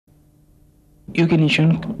Ju keni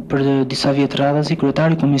qenë për disa vjet radhasi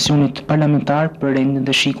kryetari i Komisionit Parlamentar për rendin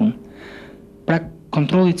dhe SHIK-un. Pra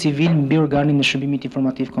kontrolli civil mbi organin e shërbimit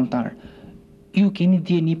informativ kombëtar. Ju keni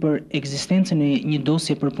dieni për ekzistencën e një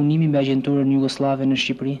dosje për punimin me Agjentures Jugosllave në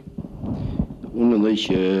Shqipëri? Unë mendoj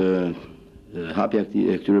që hapja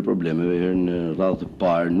e këtyre problemeve në radhë të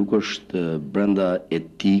parë nuk është brenda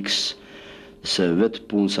etikës se vetë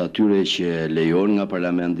punës atyre që lejon nga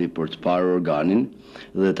Parlamenti për të parë organin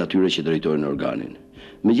dhe të atyre që drejtojnë organin.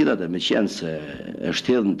 Megjithatë, me qenë se është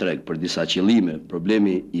hedhur në treg për disa qëllime,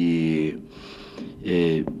 problemi i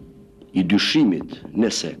dyshimit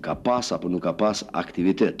nëse ka pas apo nuk ka pas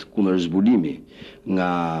aktivitet kundër zbulimi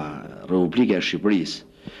nga Republika e Shqipërisë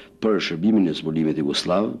për shërbimin e zbulimit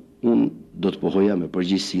jugoslav, unë do të pohoja me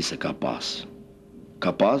përgjegjësi se ka pas.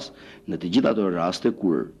 Ka pas në të gjitha ato raste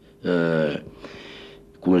kur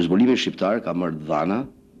zbulimi shqiptar ka marrë dhana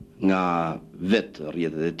nga vetë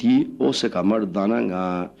rrjetet e tij ose ka marrë dhana nga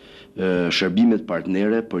shërbimet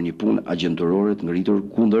partnere për një punë agjentorore të ngritur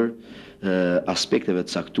kundër aspekteve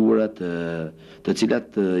të caktuara të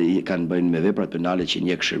cilat kanë bëjnë me veprat penale që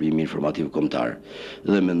njeh shërbimi informativ kombëtar.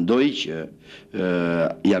 Dhe mendoj që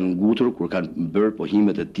janë ngutur kur kanë bërë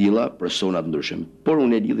pohime të tilla persona të ndryshëm. Por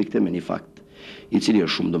unë e lidhi këtë me një fakt i cili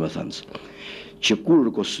është shumë domethënës. Që kur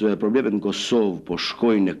problemet në Kosovë po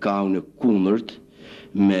shkojnë në kaun e kundërt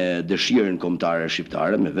me dëshirën kombëtare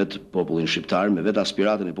shqiptare, me vetë popullin shqiptar, me vetë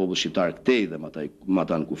aspiratën e popullit shqiptar këtej dhe me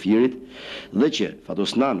ata në kufirit, dhe që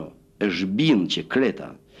Fatos Nano është bind që Kreta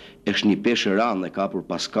është një peshë randë e kapur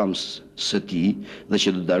pas kamës së tij dhe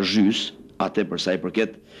që do ta zhys atë për sa i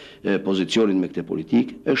përket pozicionin me këtë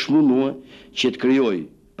politikë, është munduar që të krijojë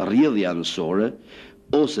rrjedhje anësore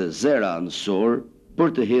ose zera anësor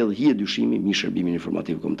për të hedhur hije dyshimi mbi shërbimin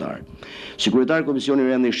informativ kombëtar. Si kryetari i Komisionit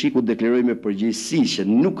Rendin SHIK-ut deklaroi me përgjegjësi që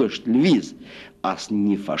nuk është lëviz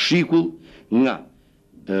asnjë fashikull nga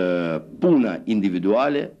puna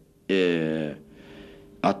individuale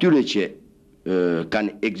atyre që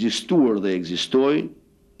kanë ekzistuar dhe ekzistojnë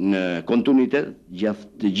në kontinuitet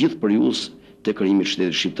gjatë të gjithë periudhës të krijimit të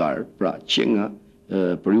shtetit shqiptar, pra që nga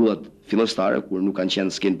periudhat fillestare kur nuk kanë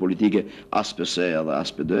qenë skenë politike as PS-ja dhe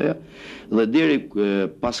as PD-ja dhe deri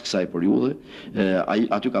pas kësaj periudhe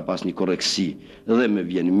aty ka pas një korreksi dhe më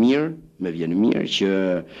vjen mirë që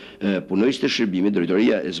punojësit e shërbimit,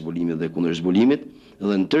 drejtoria e zbulimit dhe kundër zbulimit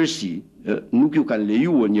dhe në tërësi nuk ju kanë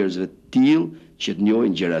lejuar njerëzve të tillë që të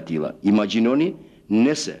njohin gjëra të tilla. Imagjinoni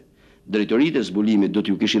nëse drejtoritë e zbulimit do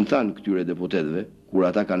t'ju kishin thënë këtyre deputetëve kur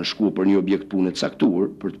ata kanë shkuar për një objekt pune të caktuar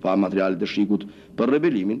për të pa materialet e SHIK-ut për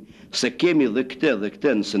rebelimin, se kemi dhe këtë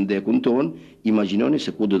në sëndekun ton, imagjinoni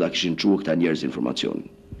se ku do ta kishin çuar këta njerëz informacionin.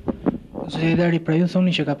 Zoti Hajdari, pra ju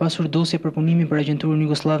thoni që ka pasur dosje për punimin për Agjentures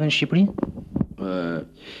Jugosllave në Shqipëri?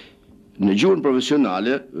 Në gjuhën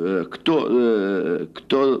profesionale,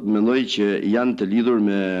 këto mendoj që janë të lidhur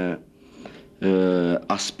me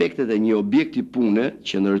aspektet e një objekti pune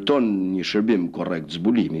që ndërton një shërbim korrekt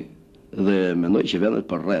zbulimi dhe mendoj që vendet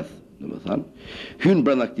për rreth, domethënë, hyn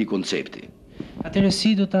brenda këtij koncepti. Atëherë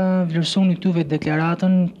si do ta vlerësoni këtu vetë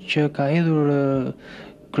deklaratën që ka hedhur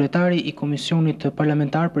kryetari i Komisionit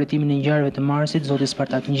Parlamentar për hetimin e ngjarjeve të marsit, zoti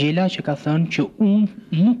Spartak Ngjela, që ka thënë që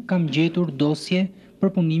unë nuk kam gjetur dosje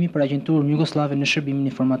për punimin për Agjentures Jugosllave në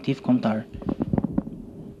shërbimin informativ kombëtar.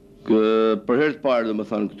 Për herë të parë,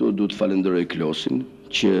 domethënë, këtu duhet të falenderoj Klosin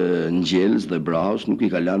që Ngjels dhe Brahos nuk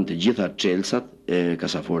i ka lënë të gjitha çelësat e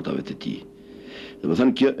kasafortave të tij.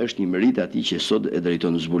 Domethënë, kjo është një meritë atij që sot e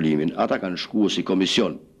drejton zbulimin. Ata kanë shkuar si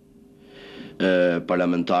komision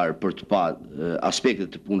parlamentar për të pa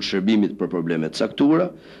aspektet të punë shërbimit për probleme të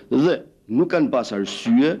caktuara dhe nuk kanë pas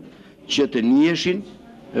arsye që të njihen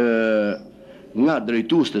nga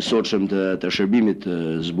drejtues të sotshëm të shërbimit të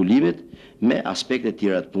zbulimit me aspekte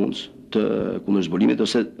tjera të punës të kundër zbulimit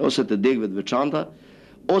ose të degëve të veçanta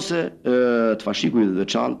ose të fashikujve të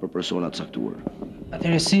veçantë për persona të caktuar.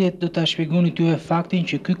 Atëherë si do ta shpjegoni ty faktin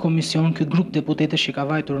që ky komision, ky grup deputetësh që ka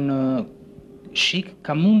vajtur në SHIK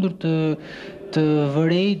ka mundur të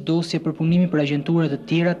vërej dosje për punimin për agjentura të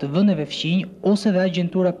tjera të vendeve fqinj ose dhe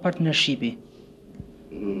agjentura partnershipi.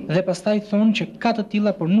 Dhe pastaj thonë që ka të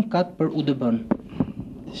tilla por nuk ka për UDB-n.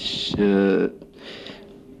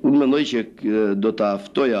 Unë mendoj që do ta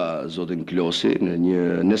ftoja zotin Klosi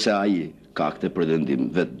nëse ai ka këtë pretendim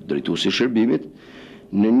vetë drejtuesi i shërbimit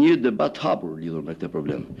në një debat hapur lidhur me këtë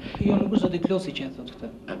problem. Jo, nuk është zoti Klosi që e thotë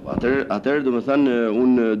këtë. Atëherë domethënë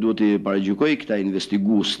unë duhet t'i paragjykoj këta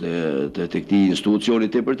investigues të këtij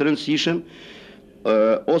institucioni tepër të rëndësishëm,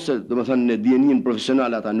 ose domethënë në dijenin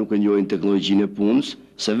profesionale ata nuk e njohin teknologjinë e punës,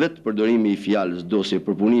 se vetë përdorimi i fjalës dosje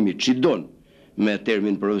për punimi çidon me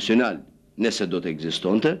termin profesional nëse do të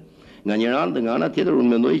ekzistonte, Nga një anë dhe nga ana tjetër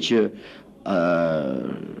unë mendoj që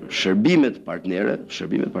shërbimet partnere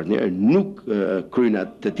nuk kryejnë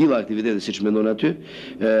të tilla aktivitete siç mendon aty.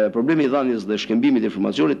 Problemi i dhënies dhe shkëmbimit të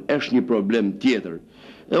informacionit është një problem tjetër.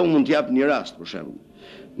 Dhe unë mund t'jap një rast për shembull.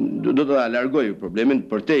 Do të largoj problemin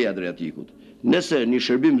përtej Adriatikut. Nëse një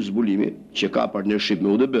shërbim zbulimi që ka partnership me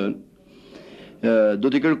UDB-n do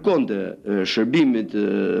t'i kërkonte shërbimit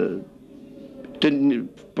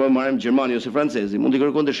po marrim Gjermani ose francezi, mund t'i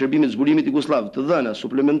kërkonte shërbimit zbulimit Jugosllav të dhëna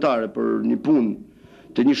suplementare për një punë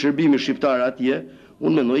të një shërbimi shqiptar atje,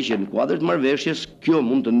 unë mendoj që në kuadër të marrëveshjes kjo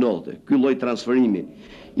mund të ndodhte, ky lloj transferimi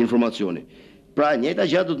informacioni. Pra njëjta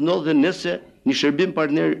gjë do të ndodhte nëse një shërbim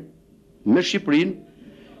partner me Shqipërinë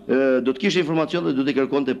do të kishte informacion dhe do t'i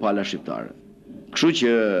kërkonte pala shqiptare. Kështu që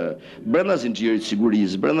brenda zinxhirit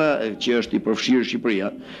sigurisë, brenda që është i përfshirë Shqipëria,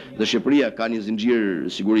 dhe Shqipëria ka një zinxhir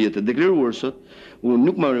sigurie të deklaruar sot, unë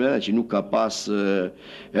nuk më mendoj që nuk ka pas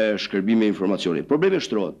shkërbime informacioni. Problemi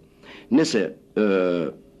shtrohet nëse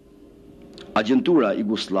Agjentura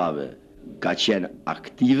Jugosllave ka qenë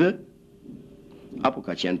aktive apo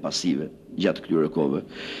ka qenë pasive gjatë këtyre kohëve.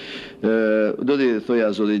 Do t'i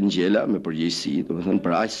thoja zotit Ngjela me përgjegjësi, domethënë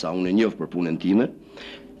për aq sa unë e njoh për punën time,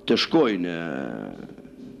 të shkoj në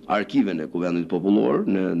arkivën e Kuvendit Popullor,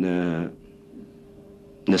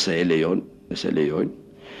 nëse e lejojnë,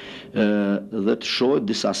 dhe të shohë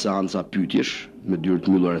disa seanca pyetjesh me dyert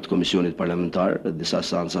mbyllura të Komisionit Parlamentar, disa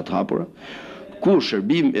seanca të hapura, ku ish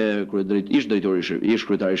kryetari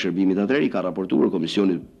i shërbimit atëherë i ka raportuar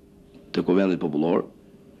Komisionit të Kuvendit Popullor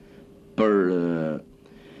për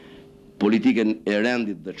politikën e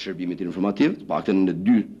rendit dhe të shërbimit informativ, të paktën në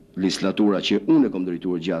 2 legislatura që unë e kam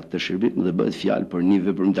drejtuar gjatë të shërbimit, dhe bëhet fjalë për një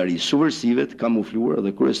veprimtari subversive të kamufluar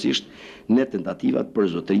dhe kryesisht në tentativat për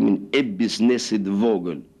zotrimin e biznesit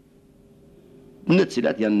vogël, në të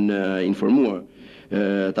cilat janë informuar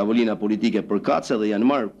tavolina politike përkatëse dhe janë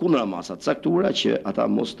marrë kundra masa të caktuara që ata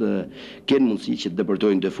mos të kenë mundësi që të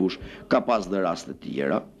depërtojnë të fush. Ka pas dhe raste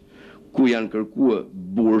tjera ku janë kërkuar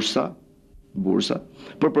bursa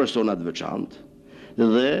për persona të veçantë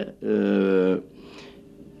dhe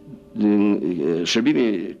shërbimi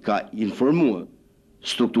ka informuar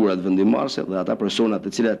strukturat vendimarrëse dhe ata persona të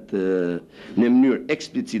cilat në mënyrë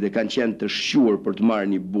eksplicite kanë qenë të shquar për të marrë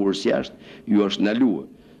një bursë jashtë, ju është ndaluar.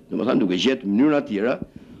 Domethënë duke gjetë mënyra tjera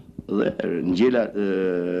dhe Ngjela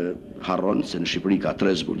harron se në Shqipëri ka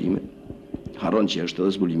 3 zbulime. Harron që është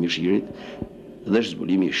edhe zbulimi i Shirit dhe është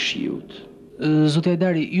zbulimi i Shiut. Zoti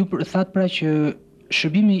Hajdari, ju thatë pra që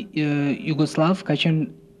shërbimi Jugoslav ka qenë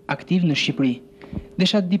aktiv në Shqipëri.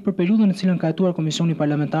 Desha të di për periudhën në cilën ka hetuar Komisioni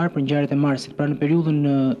Parlamentar për ngjarjet e marsit, pra në periudhën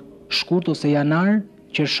shkurt ose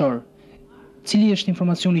janar-qershor. Cili është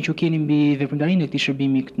informacioni që keni mbi veprimtarinë e këtij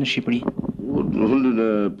shërbimi në Shqipëri?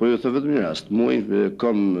 Po ju them vetëm një rast. Muaj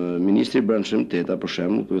kam ministri i brendshëm Teta për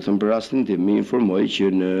shembull, po ju them për rastin tim, më informoi që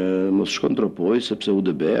në mos shkon tropoj sepse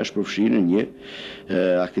UDB është përfshirë në një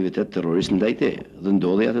aktivitet terrorist ndaj teje dhe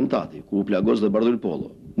ndodhi atentati ku u plagos dhe Bardhyl Pollo.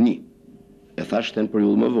 E thash në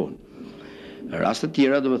periudhë më vonë. Raste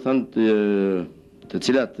tjera, domethënë, të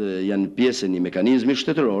cilat janë pjesë e një mekanizmi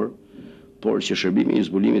shtetëror, por që shërbimi i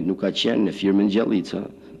zbulimit nuk ka qenë në firmën Gjallica.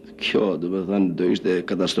 Kjo, domethënë, do ishte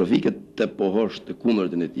katastrofike të pohosh të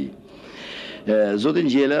kundërtën e tij. Zoti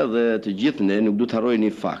Ngjela dhe të gjithë ne nuk duhet harrojmë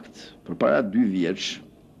një fakt. Përpara 2 vjeç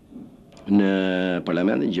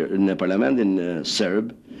në Parlamentin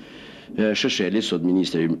serb, Shesheli, sot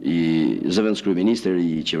zëvendës kryeministër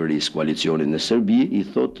i qeverisë koalicionit në Serbi, i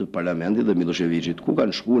thot Parlamentit dhe Miloševićit ku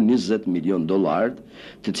kanë shkuar $20 milion,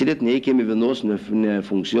 të cilët ne i kemi vendosur në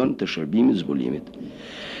funksion të shërbimit zbulimit.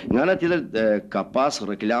 Nga ana tjetër ka pas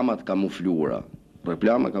reklamat kamufluara.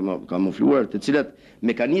 Të cilat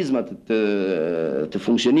mekanizmat të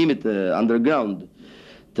funksionimit underground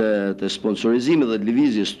të sponsorizimit dhe të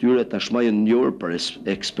lëvizjes tyre tashmë janë njohur për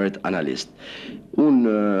ekspert analist.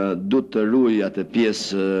 Unë du të ruaj atë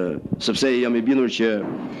pjesë sepse jam i bindur që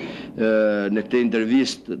në këtë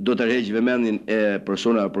intervistë do të rreq vëmendjen e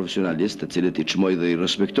personave profesionalistë, të cilët i çmoj dhe i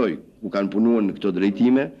respektoj, ku kanë punuar në këto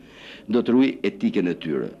drejtime, do të ruaj etikën e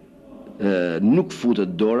tyre. Nuk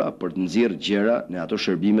futet dora për të nxjerrë gjëra në ato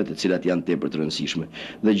shërbime të cilat janë tepër të rëndësishme.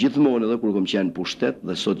 Dhe gjithmonë edhe kur kam qenë pushtet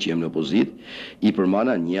dhe sot që jem në opozitë, i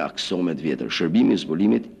përmana një aksom të vjetër. Shërbimi i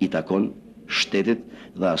zbulimit i takon shtetit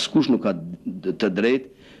dhe askush nuk ka të drejtë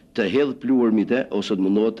të hedhë pluhurmite ose të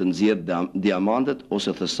mundohet të nxjerrë diamantet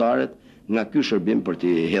ose thesaret nga ky shërbim për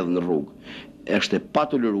t'i hedhë në rrugë. Është e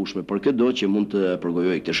patolerueshme për çdo që mund të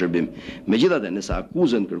përgojojë këtë shërbim. Megjithatë, nëse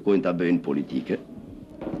akuzën kërkojnë ta bëjnë politike,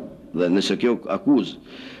 dhe nëse kjo akuzë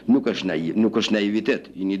nuk është naivitet,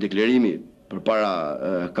 i një deklarimi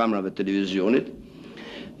përpara kamerave të televizionit,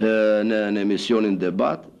 në emisionin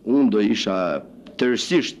debat, unë do isha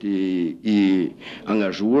tërësisht i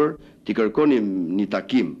angazhuar t'i kërkonim një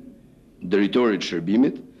takim drejtorit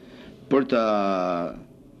shërbimit për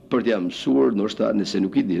t'ia mësuar, ndoshta nëse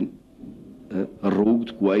nuk i din, rrugët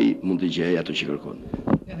ku ai mund të gjejë ato që kërkon.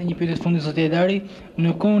 Edhe një pyetje fundit zoti Hajdari,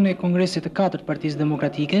 në kohën e Kongresit të 4 Partisë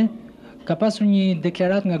Demokratike, ka pasur një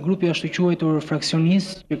deklaratë nga grupi ashtu quajtur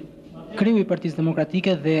fraksionist, që kreu i Partisë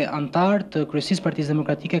Demokratike dhe antar të kryesisë Partisë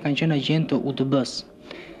Demokratike kanë qenë agent të UDB-s.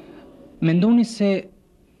 Mendoni se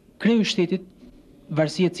kreu i shtetit,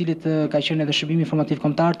 varësi e cilit ka qenë edhe shërbimi informativ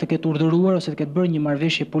kombëtar, të ketë urdhëruar ose të ketë bërë një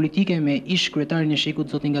marrëveshje politike me ish kryetarin e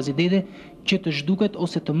SHIK-ut zotin Gazidede që të zhduket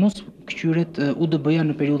ose të mos kqyret UDB-ja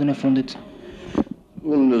në periudhën e fundit?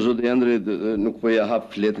 Unë, zoti Andrej, nuk po ja hap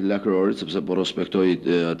flet lakrorit, sepse po respektoj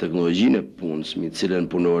teknologjinë e punës, me cilën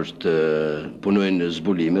punojnë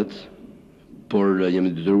zbulimet, por jam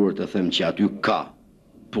i detyruar të them që aty ka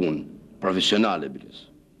punë profesionale biles.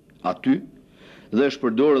 Aty dhe është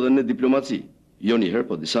përdorur edhe në diplomaci, jo një herë,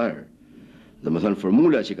 po disa herë. Dhe më thënë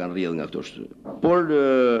formula që kanë rrjedhë nga këto shtë. Por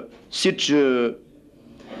siç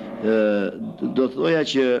do thoja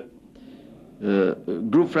që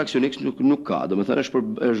grup fraksionist nuk ka, do më thënë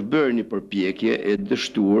është bërë një përpjekje e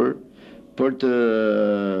dështuar për të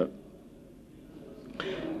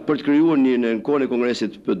krijuar në kohën e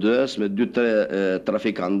Kongresit PD-s me 2-3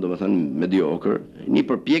 trafikantë, do më thënë mediokër, një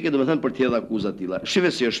përpjekje, do më thënë për të hedhur akuza të tilla.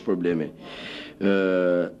 Shive si është problemi.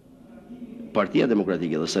 Partia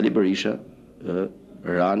Demokratike dhe Sali Berisha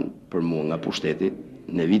ran për mua nga pushteti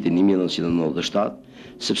në vitin 1997,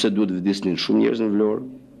 sepse duhet vdisnin shumë njerëz në Vlorë,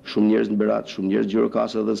 shumë njerëz në Berat, shumë njerëz në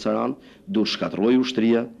Gjirokastër dhe në Saran, duhet shkatërrojë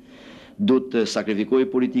ushtria, duhet të sakrifikojë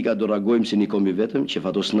politika, do reagojmë si një kombi vetëm që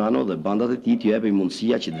Fatos Nano dhe bandat e tij t'ju japin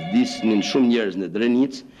mundësia që të vdisnin shumë njerëz në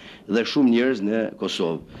Drenicë dhe shumë njerëz në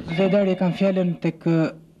Kosovë. Hajdari kanë fjalën tek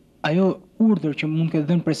ajo urdhër që mund të ketë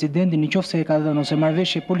dhënë presidenti, nëse e ka dhënë, ose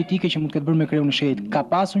marrëveshje politike që mund të ketë bërë me kreun e shtetit. Ka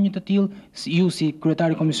pasur një të tillë, ju si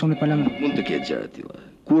kryetari i Komisionit Parlamentar? Mund të ketë gjëra të tilla.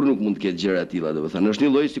 Kur nuk mund të ketë gjëra të tilla, domethënë është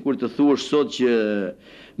një lloj sikur të thuash sot që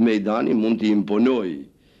Mejdani mund të imponojë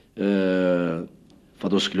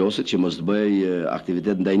Fatos Klosit që mos të bëj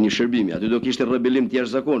aktivitet ndaj një shërbimi. Aty do kishte rebellim të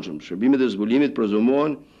jashtëzakonshëm. Shërbimet e zbulimit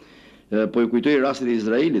prezumohen, po i kujtoj rastin e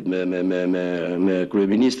Izraelit me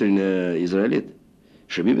kryeministrin e Izraelit.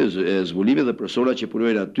 Shërbimet e zbulimit dhe persona që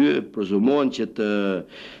punojnë aty prezumohen që të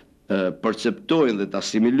perceptojnë dhe të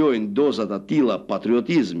asimilojnë dozat atilla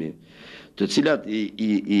patriotizmi, të cilat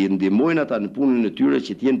i ndihmojnë ata në punën e tyre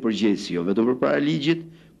që të jenë përgjegjësi, jo vetëm përpara ligjit,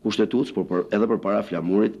 kushtetues, por edhe përpara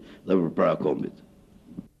flamurit dhe përpara kombit.